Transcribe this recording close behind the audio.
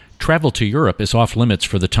Travel to Europe is off limits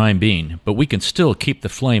for the time being, but we can still keep the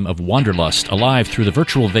flame of wanderlust alive through the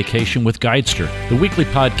virtual vacation with Guidester, the weekly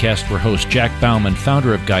podcast where host Jack Bauman,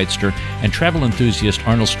 founder of Guidester, and travel enthusiast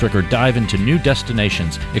Arnold Stricker dive into new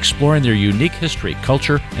destinations, exploring their unique history,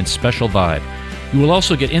 culture, and special vibe. You will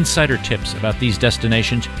also get insider tips about these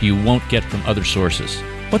destinations you won't get from other sources.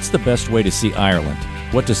 What's the best way to see Ireland?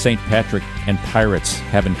 What do St. Patrick and pirates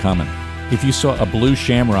have in common? If you saw a blue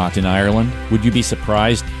shamrock in Ireland, would you be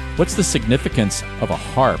surprised? What's the significance of a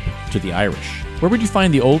harp to the Irish? Where would you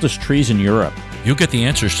find the oldest trees in Europe? You'll get the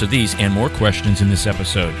answers to these and more questions in this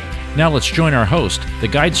episode. Now let's join our host, the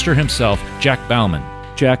Guidester himself, Jack Bauman.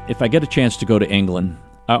 Jack, if I get a chance to go to England,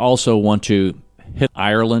 I also want to hit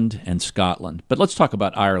Ireland and Scotland. But let's talk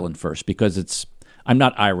about Ireland first, because I'm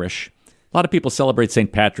not Irish. A lot of people celebrate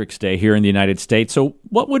St. Patrick's Day here in the United States. So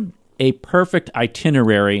what would a perfect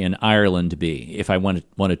itinerary in Ireland be if I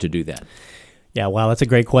wanted to do that? Yeah, wow, that's a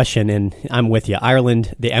great question, and I'm with you.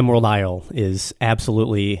 Ireland, the Emerald Isle, is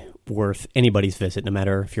absolutely worth anybody's visit, no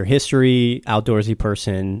matter if you're a history, outdoorsy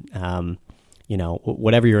person,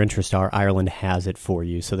 whatever your interests are, Ireland has it for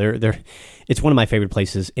you. So it's one of my favorite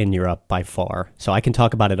places in Europe by far. So I can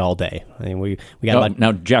talk about it all day. I mean, we got about...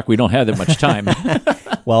 Now, Jack, we don't have that much time.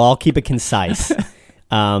 Well, I'll keep it concise.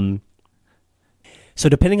 So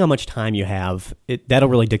depending on how much time you have, that'll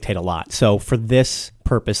really dictate a lot. So for this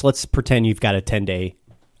purpose, let's pretend you've got a 10-day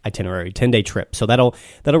itinerary, 10-day trip. So that'll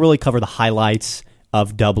really cover the highlights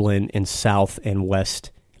of Dublin and South and West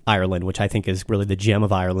Ireland, which I think is really the gem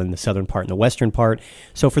of Ireland, the southern part and the western part.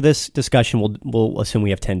 So for this discussion, we'll assume we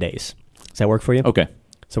have 10 days. Does that work for you? Okay.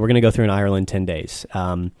 So we're going to go through in Ireland 10 days.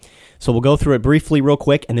 So we'll go through it briefly real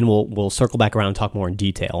quick, and then we'll circle back around and talk more in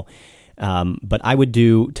detail. But I would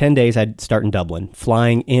do 10 days. I'd start in Dublin.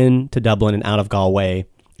 Flying into Dublin and out of Galway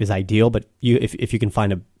is ideal, but if you can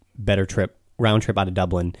find a better round trip out of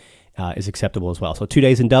Dublin is acceptable as well. So 2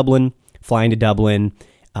 days in Dublin, flying to Dublin.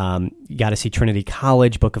 You got to see Trinity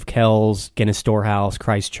College, Book of Kells, Guinness Storehouse,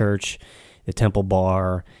 Christ Church, the Temple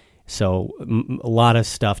Bar. So a lot of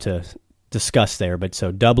stuff to discuss there. But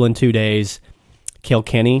so Dublin, 2 days.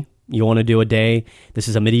 Kilkenny, you want to do a day. This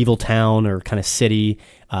is a medieval town or kind of city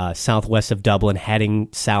southwest of Dublin, heading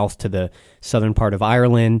south to the southern part of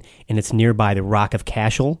Ireland, and it's nearby the Rock of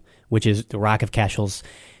Cashel, which is the Rock of Cashel's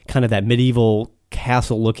kind of that medieval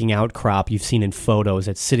castle-looking outcrop you've seen in photos.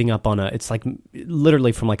 It's sitting up on it's like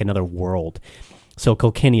literally from like another world. So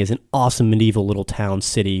Kilkenny is an awesome medieval little town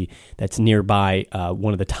city that's nearby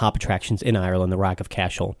one of the top attractions in Ireland, the Rock of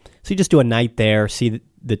Cashel. So you just do a night there, see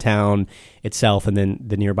the town itself, and then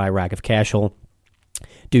the nearby Rock of Cashel.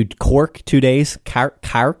 Dude, Cork, 2 days. Cork,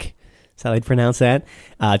 is how they'd pronounce that.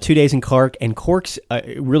 2 days in Cork, and Cork's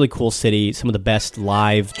a really cool city. Some of the best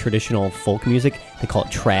live traditional folk music. They call it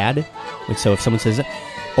trad. And so if someone says,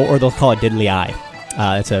 or they'll call it diddly eye.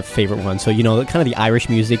 That's a favorite one. So, kind of the Irish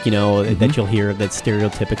music, that you'll hear that's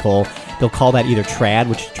stereotypical. They'll call that either trad,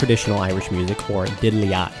 which is traditional Irish music, or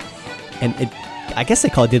diddly eye. And I guess they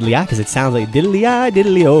call it diddly eye because it sounds like diddly eye,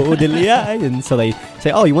 diddly oh, diddly eye. And so they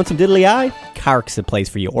say, oh, you want some diddly eye? Cork's the place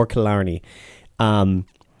for you, or Killarney.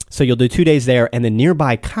 So you'll do 2 days there, and then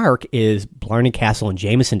nearby Cork is Blarney Castle and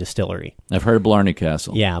Jameson Distillery. I've heard of Blarney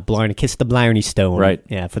Castle. Yeah, Blarney, kiss the Blarney Stone. Right.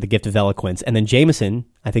 Yeah, for the gift of eloquence. And then Jameson,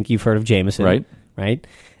 I think you've heard of Jameson. Right.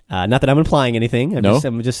 Not that I'm implying anything.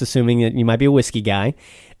 I'm just assuming that you might be a whiskey guy.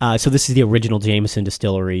 So this is the original Jameson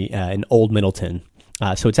Distillery in Old Middleton.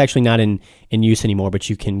 So it's actually not in use anymore, but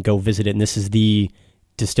you can go visit it, and this is the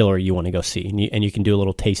distillery you want to go see. And you can do a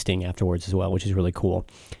little tasting afterwards as well, which is really cool.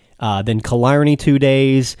 Then Killarney, 2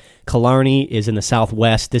 days. Killarney is in the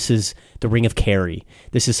southwest. This is the Ring of Kerry.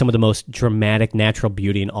 This is some of the most dramatic natural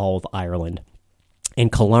beauty in all of Ireland.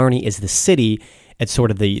 And Killarney is the city at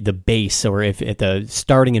sort of the base, or at the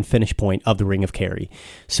starting and finish point of the Ring of Kerry.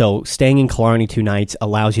 So staying in Killarney 2 nights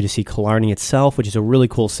allows you to see Killarney itself, which is a really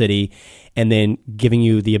cool city, and then giving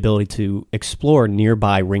you the ability to explore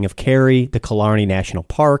nearby Ring of Kerry, the Killarney National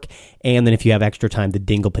Park, and then if you have extra time, the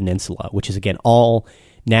Dingle Peninsula, which is, again, all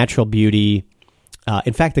natural beauty.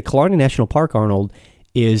 In fact, the Killarney National Park, Arnold,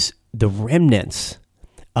 is the remnants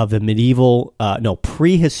of the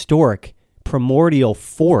prehistoric primordial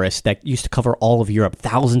forest that used to cover all of Europe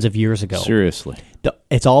thousands of years ago. Seriously.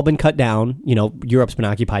 It's all been cut down. Europe's been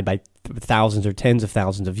occupied by thousands or tens of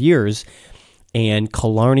thousands of years, and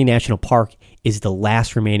Killarney National Park is the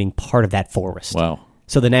last remaining part of that forest. Wow.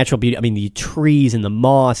 So the natural beauty, the trees and the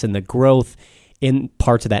moss and the growth in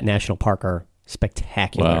parts of that national park are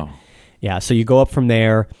spectacular. Wow. Yeah, so you go up from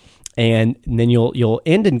there, and then you'll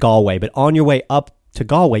end in Galway, but on your way up to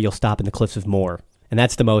Galway, you'll stop in the Cliffs of Moher. and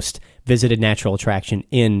that's the most visited natural attraction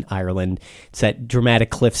in Ireland. It's that dramatic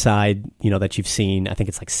cliffside, that you've seen. I think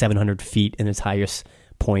it's like 700 feet in its highest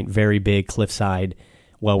point, very big cliffside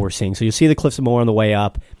well we're seeing. So you'll see the Cliffs of Moher on the way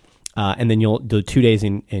up, and then you'll do 2 days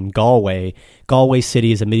in Galway. Galway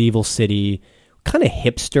City is a medieval city, kind of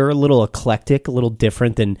hipster, a little eclectic, a little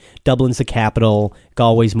different than Dublin's the capital.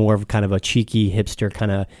 Galway's more of kind of a cheeky hipster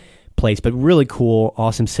kind of place, but really cool,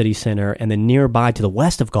 awesome city center. And then nearby to the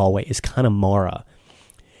west of Galway is Connemara.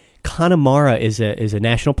 Connemara is a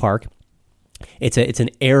national park. It's an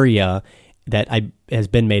area that has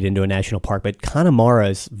been made into a national park, but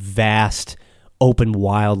Connemara's vast, open,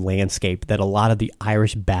 wild landscape that a lot of the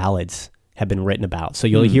Irish ballads have been written about. So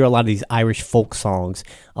you'll hear a lot of these Irish folk songs.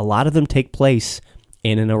 A lot of them take place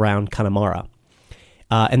in and around Connemara.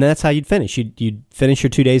 And that's how you'd finish. You'd finish your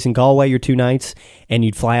 2 days in Galway, your 2 nights, and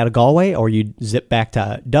you'd fly out of Galway, or you'd zip back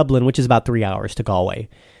to Dublin, which is about 3 hours to Galway.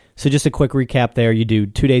 So just a quick recap there. You do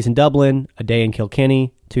 2 days in Dublin, a day in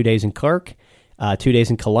Kilkenny, 2 days in Cork, 2 days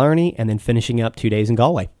in Killarney, and then finishing up 2 days in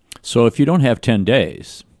Galway. So if you don't have 10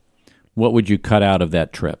 days, what would you cut out of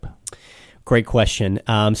that trip? Great question.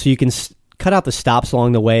 So you can cut out the stops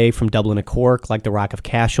along the way from Dublin to Cork, like the Rock of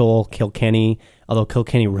Cashel, Kilkenny, although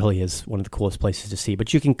Kilkenny really is one of the coolest places to see.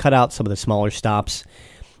 But you can cut out some of the smaller stops.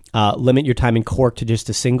 Limit your time in Cork to just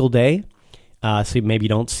a single day. So maybe you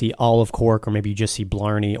don't see all of Cork, or maybe you just see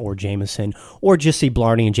Blarney or Jameson, or just see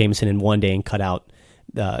Blarney and Jameson in one day and cut out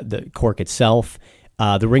the Cork itself.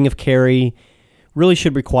 The Ring of Kerry really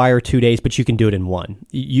should require 2 days, but you can do it in one.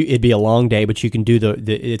 It'd be a long day, but you can do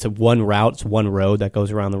it's a one route, it's one road that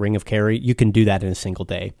goes around the Ring of Kerry. You can do that in a single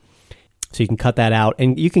day. So you can cut that out,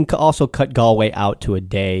 and you can also cut Galway out to a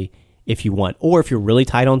day if you want. Or if you're really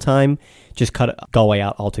tight on time, just cut Galway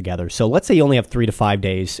out altogether. So let's say you only have 3 to 5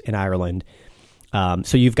 days in Ireland.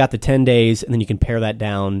 So you've got the 10 days, and then you can pare that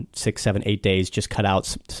down 6, 7, 8 days, just cut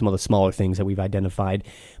out some of the smaller things that we've identified.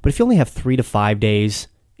 But if you only have 3 to 5 days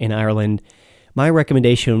in Ireland, my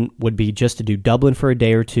recommendation would be just to do Dublin for a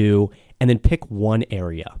day or two, and then pick one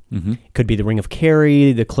area. Mm-hmm. It could be the Ring of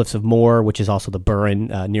Kerry, the Cliffs of Moher, which is also the Burren.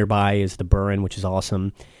 Nearby is the Burren, which is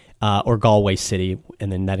awesome, or Galway City,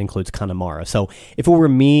 and then that includes Connemara. So if it were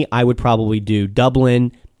me, I would probably do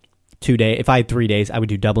Dublin 2 days. If I had 3 days, I would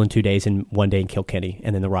do Dublin 2 days and 1 day in Kilkenny,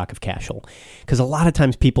 and then the Rock of Cashel. Because a lot of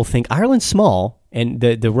times people think Ireland's small, and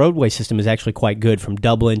the roadway system is actually quite good from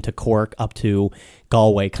Dublin to Cork up to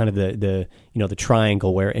Galway, kind of the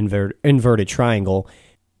triangle, where inverted triangle.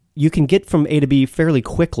 You can get from A to B fairly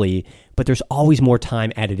quickly, but there's always more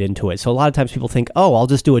time added into it. So a lot of times people think, I'll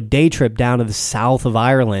just do a day trip down to the south of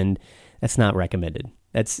Ireland. That's not recommended.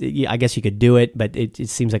 I guess you could do it, but it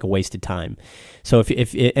seems like a wasted time. So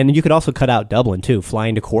and you could also cut out Dublin too, fly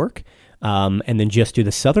into Cork, and then just do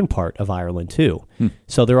the southern part of Ireland too.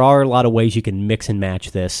 So there are a lot of ways you can mix and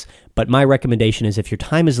match this, but my recommendation is if your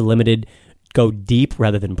time is limited, go deep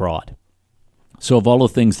rather than broad. So of all the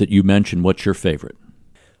things that you mentioned, what's your favorite?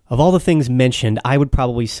 Of all the things mentioned, I would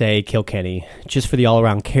probably say Kilkenny, just for the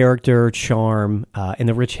all-around character, charm, and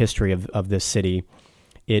the rich history of this city.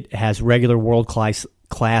 It has regular world-class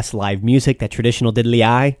live music, that traditional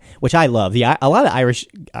diddly-eye, which I love. A lot of Irish,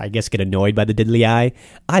 I guess, get annoyed by the diddly-eye.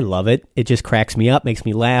 I love it. It just cracks me up, makes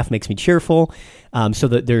me laugh, makes me cheerful. So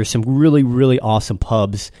there's some really, really awesome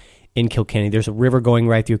pubs in Kilkenny. There's a river going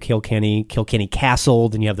right through Kilkenny Castle,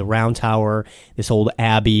 then you have the Round Tower, this old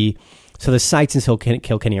abbey. So the sights in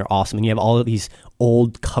Kilkenny are awesome, and you have all of these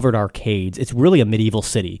old covered arcades. It's really a medieval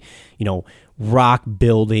city, rock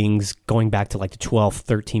buildings going back to like the 12th,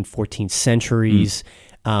 13th, 14th centuries.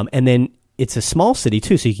 And then it's a small city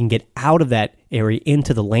too, so you can get out of that area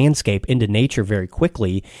into the landscape, into nature very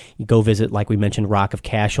quickly. You go visit, like we mentioned, Rock of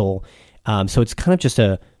Cashel. So it's kind of just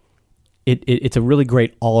it's a really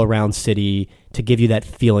great all-around city to give you that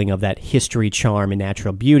feeling of that history, charm, and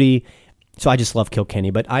natural beauty. So I just love Kilkenny,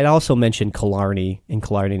 but I'd also mention Killarney and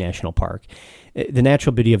Killarney National Park. The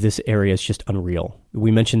natural beauty of this area is just unreal.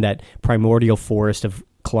 We mentioned that primordial forest of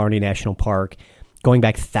Killarney National Park, going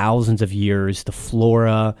back thousands of years. The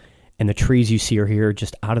flora and the trees you see are here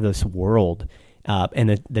just out of this world.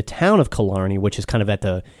 And the town of Killarney, which is kind of at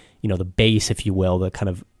the base, if you will, the kind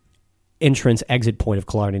of entrance exit point of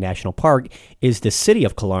Killarney National Park, is the city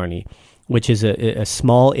of Killarney, which is a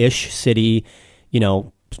small-ish city,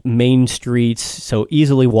 main streets, so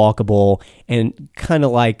easily walkable, and kind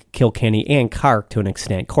of like Kilkenny and Cork to an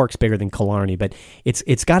extent. Cork's bigger than Killarney, but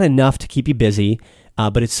it's got enough to keep you busy,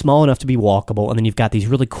 but it's small enough to be walkable. And then you've got these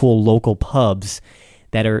really cool local pubs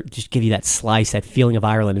that are just give you that slice, that feeling of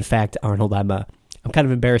Ireland. In fact, Arnold, I'm kind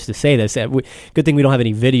of embarrassed to say this. Good thing we don't have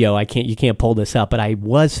any video. You can't pull this up, but I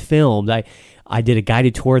was filmed. I did a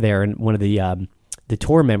guided tour there, and one of the the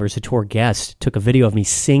tour members, the tour guests, took a video of me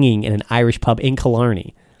singing in an Irish pub in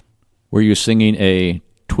Killarney. Were you singing a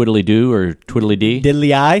twiddly-do or twiddly-dee?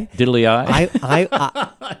 Diddly-eye? Diddly-eye?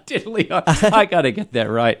 I Diddly-eye. I got to get that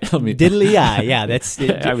right. Diddly-eye, yeah. That's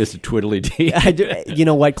I was a twiddly-dee. you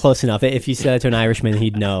know what? Close enough. If you said it to an Irishman,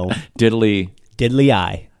 he'd know.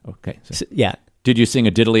 Diddly-eye. Okay. So, yeah. Did you sing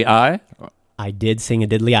a diddly-eye? I did sing a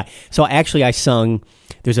diddly-eye. So actually I sung,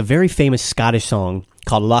 there's a very famous Scottish song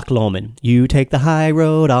called Loch Lomond. You take the high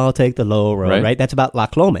road, I'll take the low road, right? That's about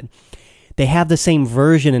Loch Lomond. They have the same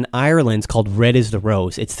version in Ireland. It's called Red is the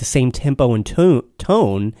Rose. It's the same tempo and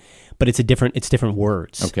tone, but it's different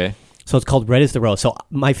words. Okay. So it's called Red is the Rose. So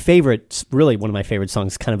my favorite, really one of my favorite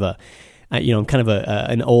songs, kind of I'm kind of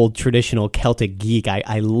an old traditional Celtic geek.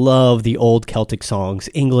 I love the old Celtic songs,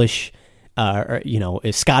 English,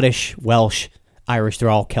 Scottish, Welsh, Irish. They're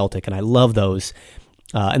all Celtic, and I love those.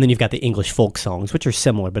 And then you've got the English folk songs, which are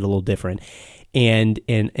similar but a little different. And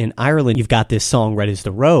in Ireland, you've got this song, Red is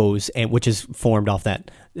the Rose, which is formed off that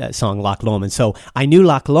song, Loch Lomond. So I knew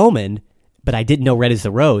Loch Lomond, but I didn't know Red is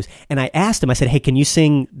the Rose. And I asked him, I said, hey, can you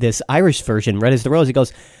sing this Irish version, Red is the Rose? He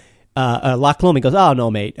goes, Loch Lomond. He goes, oh, no,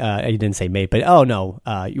 mate. He didn't say mate, but oh, no,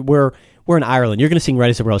 we're in Ireland. You're going to sing Red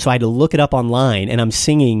is the Rose. So I had to look it up online, and I'm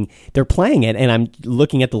singing. They're playing it, and I'm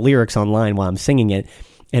looking at the lyrics online while I'm singing it.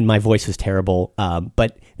 And my voice was terrible,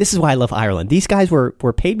 but this is why I love Ireland. These guys were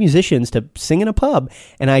paid musicians to sing in a pub,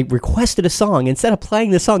 and I requested a song. Instead of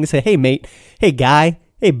playing the song, I said, hey, mate, hey, guy,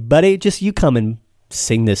 hey, buddy, just you come and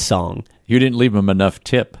sing this song. You didn't leave them enough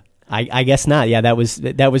tip. I guess not. Yeah, that was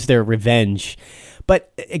their revenge.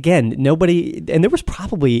 But again, nobody, and there was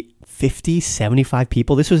probably 50, 75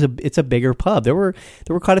 people. It's a bigger pub. There were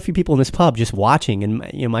quite a few people in this pub just watching,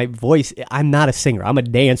 and my voice, I'm not a singer. I'm a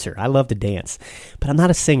dancer. I love to dance, but I'm not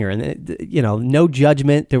a singer. And no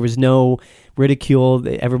judgment. There was no ridicule.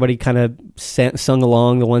 Everybody kind of sung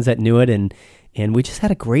along, the ones that knew it, and we just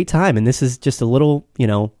had a great time. And this is just a little,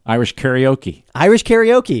 Irish karaoke. Irish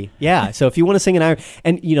karaoke, yeah. So if you want to sing an Irish,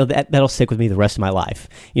 and that'll stick with me the rest of my life.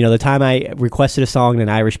 The time I requested a song in an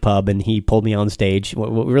Irish pub, and he pulled me on stage.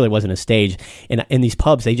 Well, it really wasn't a stage. And in these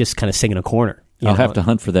pubs, they just kind of sing in a corner. I'll have to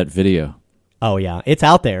hunt for that video. Oh yeah, it's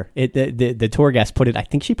out there. The tour guest put it. I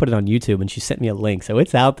think she put it on YouTube, and she sent me a link, so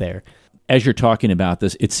it's out there. As you're talking about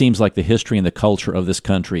this, it seems like the history and the culture of this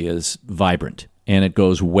country is vibrant, and it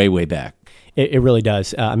goes way, way back. It really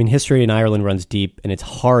does. History in Ireland runs deep, and it's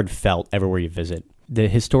hard felt everywhere you visit. The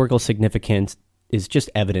historical significance is just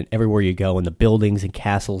evident everywhere you go in the buildings and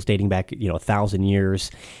castles dating back, 1,000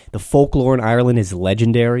 years. The folklore in Ireland is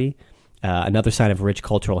legendary, another sign of rich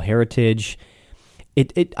cultural heritage.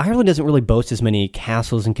 Ireland doesn't really boast as many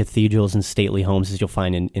castles and cathedrals and stately homes as you'll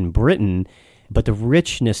find in Britain, but the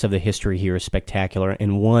richness of the history here is spectacular,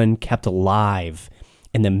 and one kept alive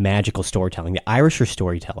in the magical storytelling. The Irish are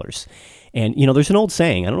storytellers. And, there's an old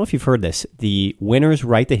saying, I don't know if you've heard this, the winners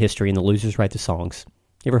write the history and the losers write the songs.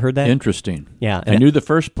 You ever heard that? Interesting. Yeah. I knew the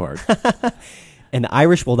first part. And the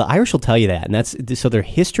Irish will tell you that. And so their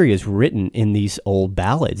history is written in these old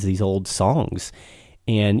ballads, these old songs.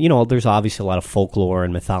 And, there's obviously a lot of folklore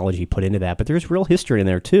and mythology put into that, but there's real history in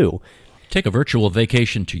there too. Take a virtual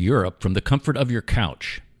vacation to Europe from the comfort of your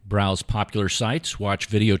couch. Browse popular sites, watch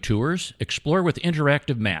video tours, explore with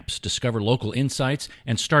interactive maps, discover local insights,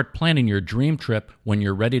 and start planning your dream trip when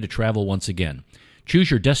you're ready to travel once again.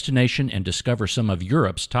 Choose your destination and discover some of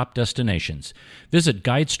Europe's top destinations. Visit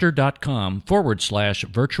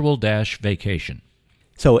guidester.com/virtual-vacation.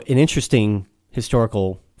 So an interesting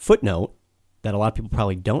historical footnote that a lot of people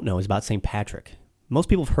probably don't know is about St. Patrick. Most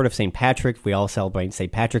people have heard of St. Patrick. We all celebrate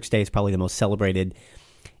St. Patrick's Day. It's probably the most celebrated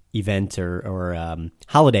event or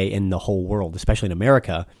holiday in the whole world, especially in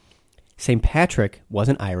America. St. Patrick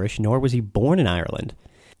wasn't Irish, nor was he born in Ireland.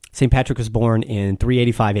 St. Patrick was born in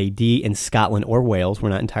 385 AD in Scotland or Wales. We're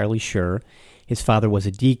not entirely sure. His father was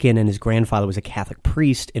a deacon, and his grandfather was a Catholic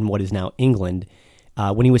priest in what is now England.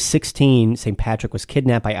 When he was 16, St. Patrick was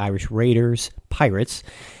kidnapped by Irish pirates,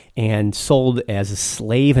 and sold as a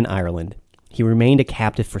slave in Ireland. He remained a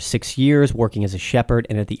captive for 6 years, working as a shepherd,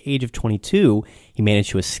 and at the age of 22, he managed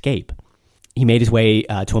to escape. He made his way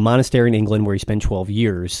to a monastery in England where he spent 12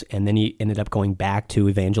 years, and then he ended up going back to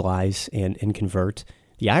evangelize and convert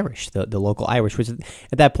the Irish, the local Irish, which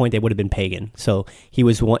at that point they would have been pagan. So he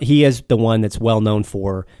is the one that's well known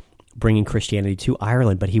for bringing Christianity to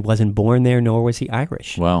Ireland, but he wasn't born there, nor was he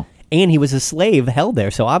Irish. Wow. And he was a slave held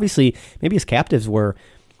there, so obviously maybe his captives were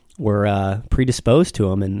predisposed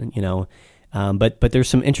to him, and but there's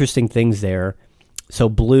some interesting things there. So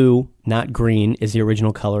blue, not green, is the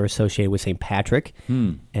original color associated with St. Patrick,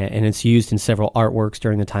 and it's used in several artworks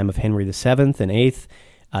during the time of Henry VII and VIII.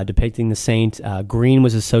 depicting the saint. Green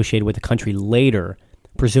was associated with the country later,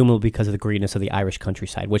 presumably because of the greenness of the Irish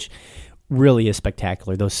countryside, which really is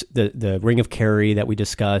spectacular. The Ring of Kerry that we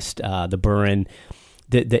discussed, the Burren,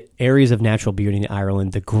 the areas of natural beauty in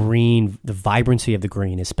Ireland, the green, the vibrancy of the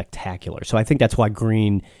green is spectacular. So I think that's why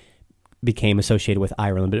green became associated with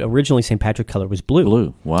Ireland. But originally, St. Patrick's color was blue.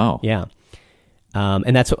 Blue, wow. Yeah.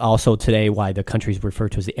 And that's also today why the country is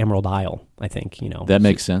referred to as the Emerald Isle, I think. That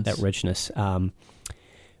makes sense. That richness.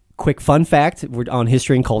 Quick fun fact, we're on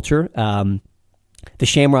history and culture. The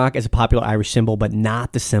shamrock is a popular Irish symbol, but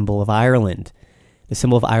not the symbol of Ireland. The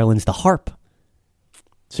symbol of Ireland is the harp.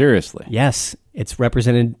 Seriously? Yes. It's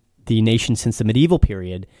represented the nation since the medieval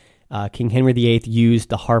period. King Henry VIII used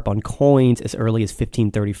the harp on coins as early as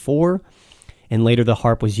 1534, and later the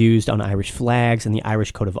harp was used on Irish flags and the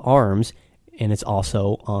Irish coat of arms, and it's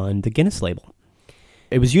also on the Guinness label.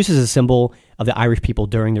 It was used as a symbol of the Irish people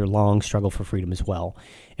during their long struggle for freedom as well.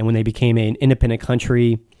 And when they became an independent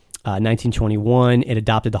country, 1921, it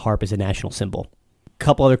adopted the harp as a national symbol.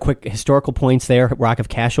 Couple other quick historical points there. Rock of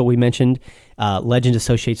Cashel we mentioned. Legend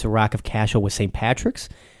associates the Rock of Cashel with St. Patrick's,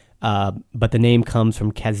 but the name comes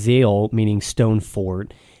from Cashel, meaning stone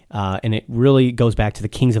fort, and it really goes back to the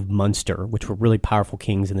kings of Munster, which were really powerful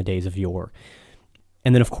kings in the days of yore.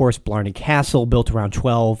 And then, of course, Blarney Castle, built around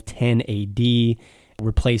 1210 A.D.,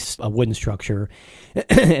 replaced a wooden structure.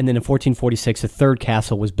 And then in 1446, a third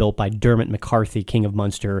castle was built by Dermot McCarthy, King of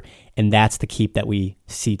Munster, and that's the keep that we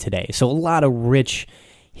see today. So a lot of rich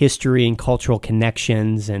history and cultural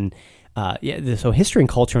connections, and so history and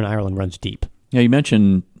culture in Ireland runs deep. Yeah, you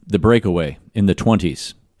mentioned the breakaway in the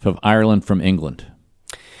 20s of Ireland from England.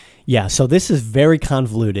 Yeah, so this is very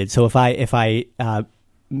convoluted. So if I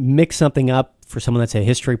mix something up for someone that's a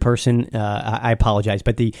history person, I apologize.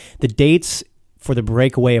 But the dates for the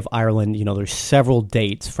breakaway of Ireland, there's several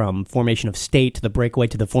dates from formation of state to the breakaway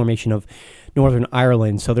to the formation of Northern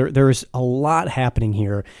Ireland. So there's a lot happening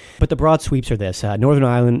here. But the broad sweeps are this.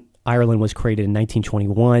 Northern Ireland was created in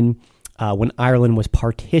 1921 when Ireland was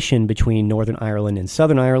partitioned between Northern Ireland and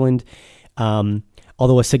Southern Ireland.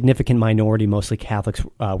 Although a significant minority, mostly Catholics,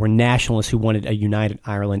 were nationalists who wanted a united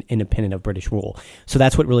Ireland independent of British rule. So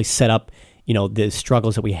that's what really set up the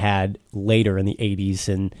struggles that we had later in the 80s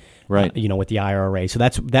and right. With the IRA. So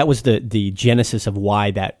that was the genesis of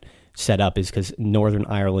why that set up, is because Northern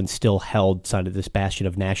Ireland still held sort of this bastion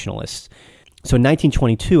of nationalists. So in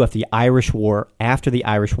 1922, after the Irish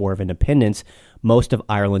War of Independence, most of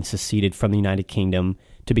Ireland seceded from the United Kingdom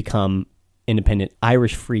to become independent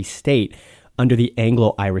Irish Free State under the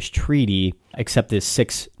Anglo-Irish Treaty, except the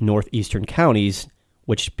 6 northeastern counties,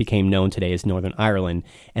 which became known today as Northern Ireland,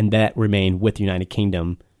 and that remained with the United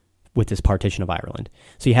Kingdom with this partition of Ireland.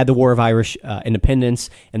 So you had the War of Irish Independence,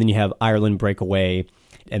 and then you have Ireland break away,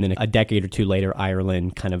 and then a decade or two later,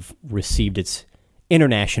 Ireland kind of received its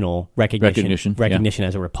international recognition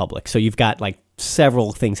as a republic. So you've got like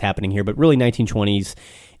several things happening here, but really 1920s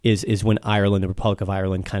is when Ireland, the Republic of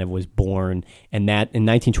Ireland, kind of was born, and that in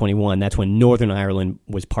 1921, that's when Northern Ireland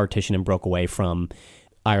was partitioned and broke away from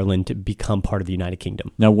Ireland to become part of the United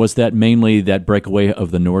Kingdom. Now, was that mainly that breakaway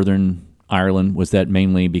of the Northern Ireland? Was that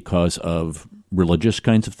mainly because of religious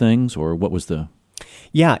kinds of things, or what was the?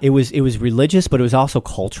 Yeah, it was religious, but it was also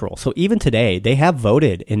cultural. So even today, they have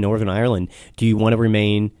voted in Northern Ireland. Do you want to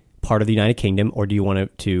remain part of the United Kingdom, or do you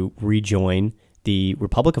want to rejoin the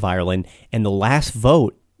Republic of Ireland? And the last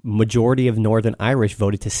vote, majority of Northern Irish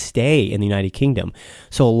voted to stay in the United Kingdom.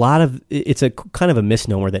 So it's a kind of a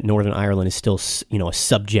misnomer that Northern Ireland is still, a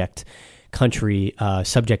subject country,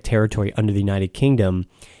 subject territory under the United Kingdom.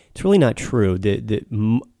 It's really not true. The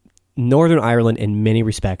Northern Ireland, in many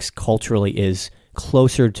respects, culturally is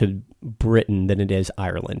closer to Britain than it is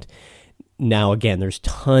Ireland. Now, again, there's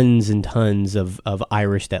tons and tons of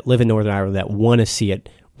Irish that live in Northern Ireland that want to see it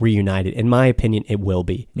reunited. In my opinion, it will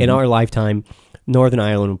be. Mm-hmm. In our lifetime, Northern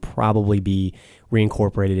Ireland will probably be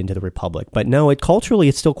reincorporated into the Republic. But no, culturally,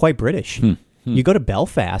 it's still quite British. You go to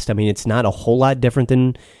Belfast, it's not a whole lot different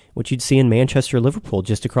than what you'd see in Manchester or Liverpool,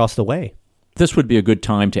 just across the way. This would be a good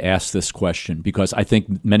time to ask this question, because I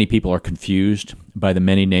think many people are confused by the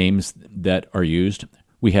many names that are used.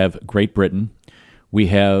 We have Great Britain, we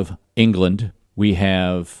have England, we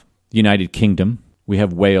have the United Kingdom, we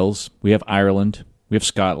have Wales, we have Ireland, we have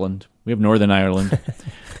Scotland, we have Northern Ireland.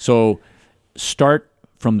 So start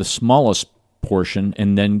from the smallest portion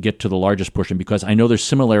and then get to the largest portion, because I know there's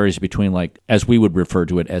similarities between, like, as we would refer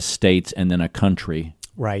to it, as states and then a country.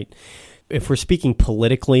 Right. If we're speaking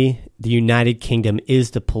politically, the United Kingdom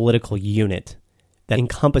is the political unit that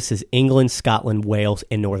encompasses England, Scotland, Wales,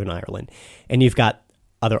 and Northern Ireland. And you've got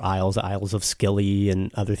other isles, Isles of Scilly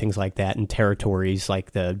and other things like that, and territories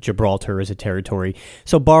like the Gibraltar is a territory.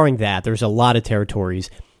 So barring that, there's a lot of territories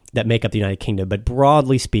that make up the United Kingdom. But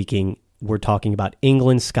broadly speaking, we're talking about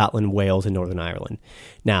England, Scotland, Wales, and Northern Ireland.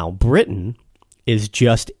 Now, Britain is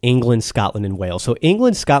just England, Scotland, and Wales. So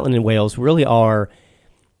England, Scotland, and Wales really are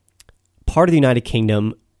part of the United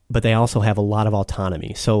Kingdom, but they also have a lot of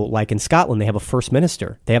autonomy. So like in Scotland, they have a First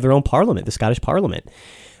Minister. They have their own parliament, the Scottish Parliament,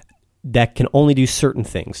 that can only do certain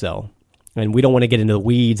things, though. And we don't want to get into the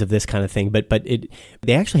weeds of this kind of thing, but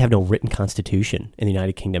they actually have no written constitution in the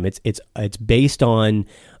United Kingdom. It's based on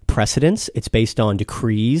precedents. It's based on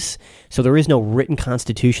decrees. So there is no written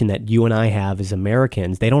constitution that you and I have as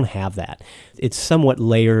Americans. They don't have that. It's somewhat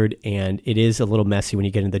layered, and it is a little messy when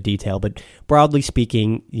you get into the detail. But broadly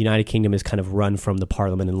speaking, the United Kingdom is kind of run from the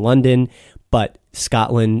Parliament in London, but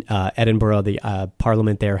Scotland, Edinburgh, the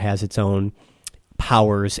Parliament there has its own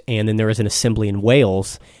powers, and then there is an assembly in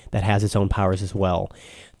Wales that has its own powers as well.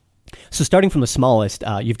 So starting from the smallest,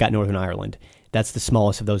 you've got Northern Ireland. That's the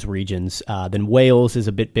smallest of those regions. Then Wales is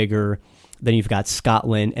a bit bigger. Then you've got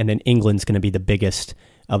Scotland, and then England's going to be the biggest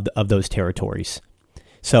of those territories.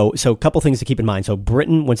 So a couple things to keep in mind. So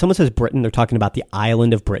Britain, when someone says Britain, they're talking about the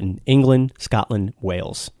island of Britain: England, Scotland,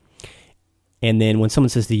 Wales. And then when someone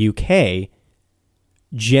says the UK,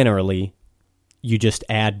 generally you just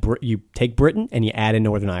you take Britain and you add in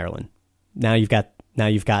Northern Ireland. Now you've got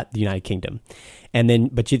the United Kingdom. And then,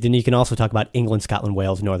 then you can also talk about England, Scotland,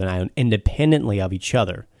 Wales, and Northern Ireland independently of each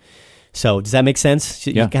other. So does that make sense?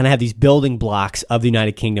 Yeah. You kind of have these building blocks of the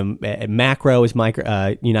United Kingdom. Macro is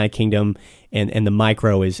United Kingdom, and the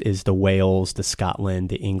micro is the Wales, the Scotland,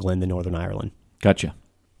 the England, the Northern Ireland. Gotcha.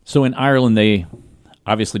 So in Ireland, they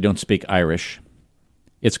obviously don't speak Irish.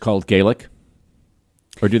 It's called Gaelic?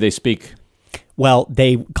 Or do they speak? Well,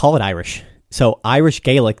 they call it Irish. So Irish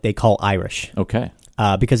Gaelic, they call Irish. Okay.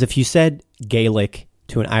 Because if you said Gaelic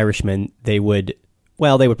to an Irishman, they would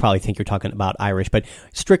probably think you're talking about Irish. But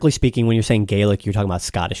strictly speaking, when you're saying Gaelic, you're talking about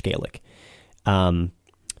Scottish Gaelic.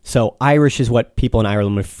 So Irish is what people in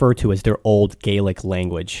Ireland refer to as their old Gaelic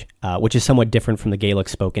language, which is somewhat different from the Gaelic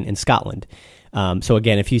spoken in Scotland. So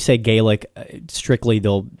again, if you say Gaelic, strictly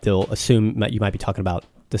they'll assume that you might be talking about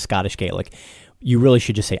the Scottish Gaelic. You really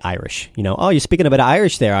should just say Irish. Oh, you're speaking a bit of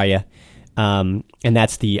Irish there, are you? And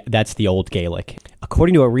that's the old Gaelic.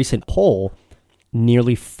 According to a recent poll,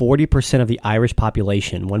 nearly 40% of the Irish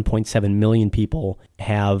population, 1.7 million people,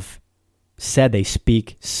 have said they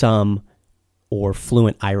speak some or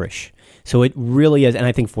fluent Irish. So it really is, and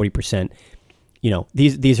I think 40%,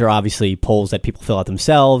 these are obviously polls that people fill out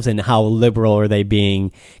themselves, and how liberal are they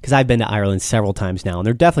being? Because I've been to Ireland several times now, and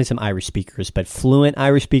there are definitely some Irish speakers, but fluent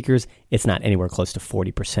Irish speakers, it's not anywhere close to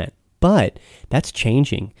 40%. But that's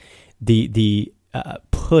changing. The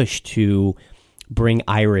push to bring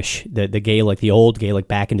Irish, the Gaelic, the old Gaelic,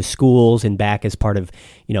 back into schools and back as part of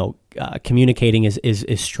communicating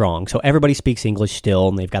is strong. So everybody speaks English still,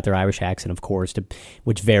 and they've got their Irish accent, of course,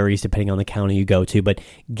 which varies depending on the county you go to. But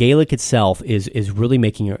Gaelic itself is really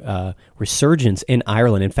making a resurgence in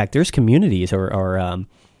Ireland. In fact, there's communities or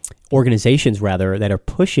organizations rather that are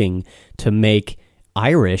pushing to make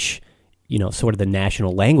Irish, sort of the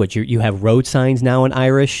national language. You have road signs now in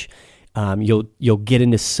Irish. You'll get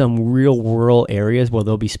into some real rural areas where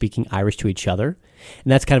they'll be speaking Irish to each other.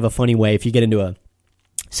 And that's kind of a funny way. If you get into a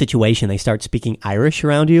situation, they start speaking Irish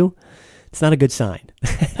around you, it's not a good sign.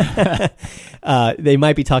 They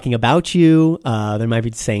might be talking about you. They might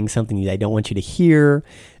be saying something they don't want you to hear.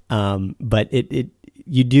 But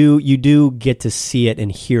you do get to see it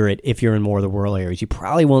and hear it if you're in more of the rural areas. You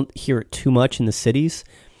probably won't hear it too much in the cities,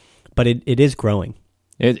 but it is growing.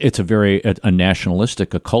 It's a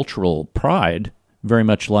nationalistic, a cultural pride, very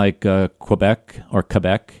much like Quebec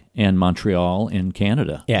and Montreal in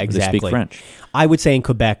Canada. Yeah, exactly. They speak French. I would say in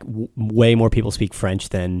Quebec, way more people speak French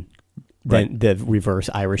than the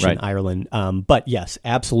reverse, Irish in Ireland. But yes,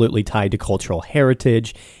 absolutely tied to cultural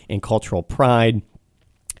heritage and cultural pride.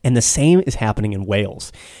 And the same is happening in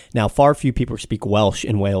Wales. Now, far few people speak Welsh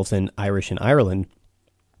in Wales than Irish in Ireland.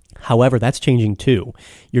 However, that's changing too.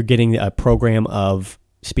 You're getting a program of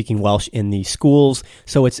speaking Welsh in the schools.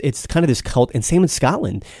 So it's kind of this cult, and same in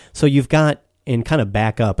Scotland. So you've got, and kind of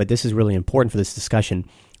back up, but this is really important for this discussion,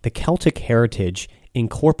 the Celtic heritage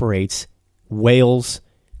incorporates Wales,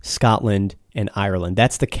 Scotland, and Ireland.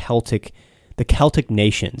 That's the Celtic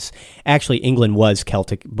nations. Actually, England was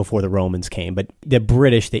Celtic before the Romans came, but the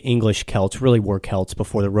British, the English Celts really were Celts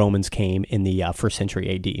before the Romans came in the 1st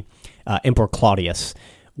century AD. Emperor Claudius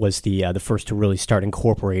was the first to really start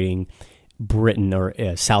incorporating Britain or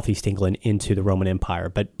southeast England into the Roman Empire.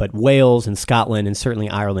 But Wales and Scotland and certainly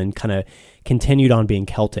Ireland kind of continued on being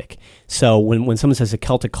Celtic. So when someone says a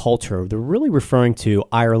Celtic culture, they're really referring to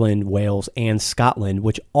Ireland, Wales, and Scotland,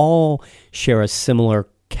 which all share a similar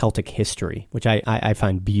Celtic history, which I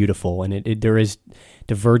find beautiful. And there is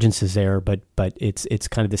divergences there, but it's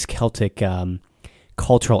kind of this Celtic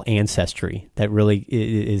cultural ancestry that really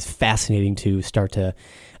is fascinating to start to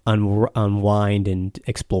unwind and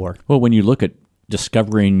explore. Well, when you look at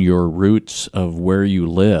discovering your roots of where you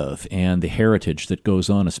live and the heritage that goes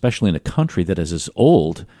on, especially in a country that is as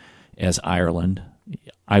old as Ireland,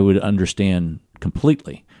 I would understand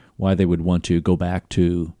completely why they would want to go back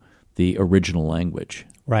to the original language.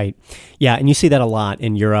 Right. Yeah, and you see that a lot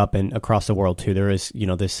in Europe and across the world too. There is,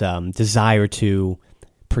 this desire to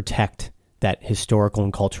protect that historical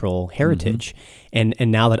and cultural heritage. Mm-hmm.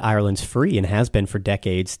 And now that Ireland's free and has been for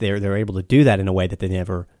decades, they're able to do that in a way that they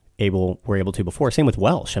never were able to before. Same with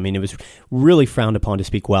Welsh. I mean, it was really frowned upon to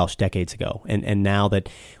speak Welsh decades ago. And now that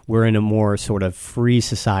we're in a more sort of free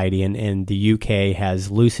society and the UK has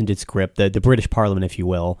loosened its grip, the British Parliament, if you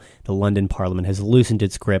will, the London Parliament has loosened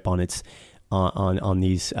its grip on its on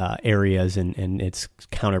these areas and its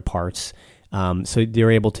counterparts. So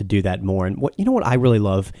they're able to do that more. And what I really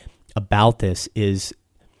love about this is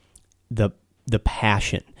the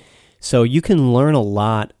passion. So you can learn a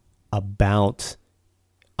lot about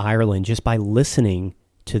Ireland just by listening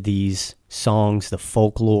to these songs, the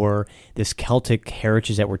folklore, this Celtic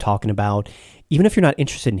heritage that we're talking about. Even if you're not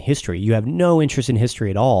interested in history, you have no interest in history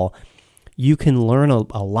at all, you can learn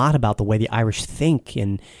a lot about the way the Irish think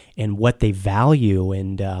and what they value,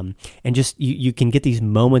 and just you can get these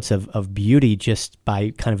moments of beauty just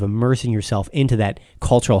by kind of immersing yourself into that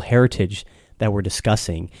cultural heritage that we're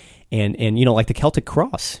discussing. And like the Celtic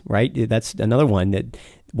cross, right? That's another one that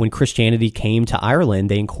when Christianity came to Ireland,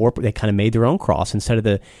 they kind of made their own cross instead of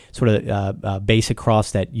the sort of basic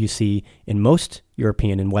cross that you see in most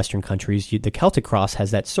European and Western countries. The Celtic cross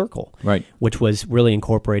has that circle, right, which was really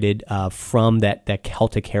incorporated from that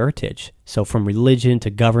Celtic heritage. So from religion to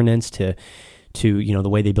governance to the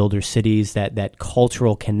way they build their cities, that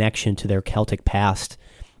cultural connection to their Celtic past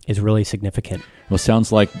is really significant. Well,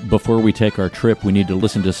 sounds like before we take our trip, we need to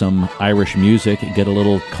listen to some Irish music, get a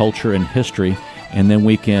little culture and history, and then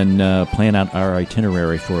we can plan out our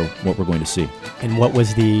itinerary for what we're going to see. And what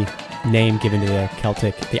was the name given to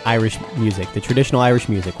the Irish music, the traditional Irish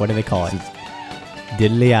music? What do they call it?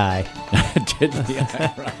 Diddley-eye.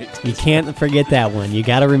 Diddley-eye, right. You can't forget that one. You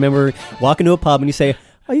got to remember, walk into a pub and you say,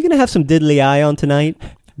 "Are you going to have some diddley-eye on tonight?"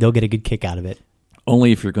 They'll get a good kick out of it.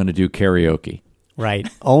 Only if you're going to do karaoke. Right.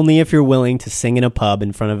 Only if you're willing to sing in a pub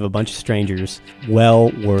in front of a bunch of strangers.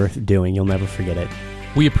 Well worth doing. You'll never forget it.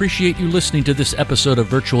 We appreciate you listening to this episode of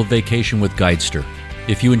Virtual Vacation with Guidester.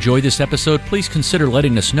 If you enjoyed this episode, please consider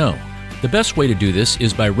letting us know. The best way to do this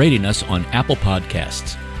is by rating us on Apple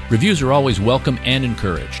Podcasts. Reviews are always welcome and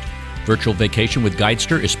encouraged. Virtual Vacation with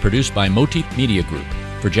Guidester is produced by Motif Media Group.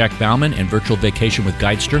 For Jack Bauman and Virtual Vacation with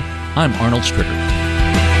Guidester, I'm Arnold Stricker.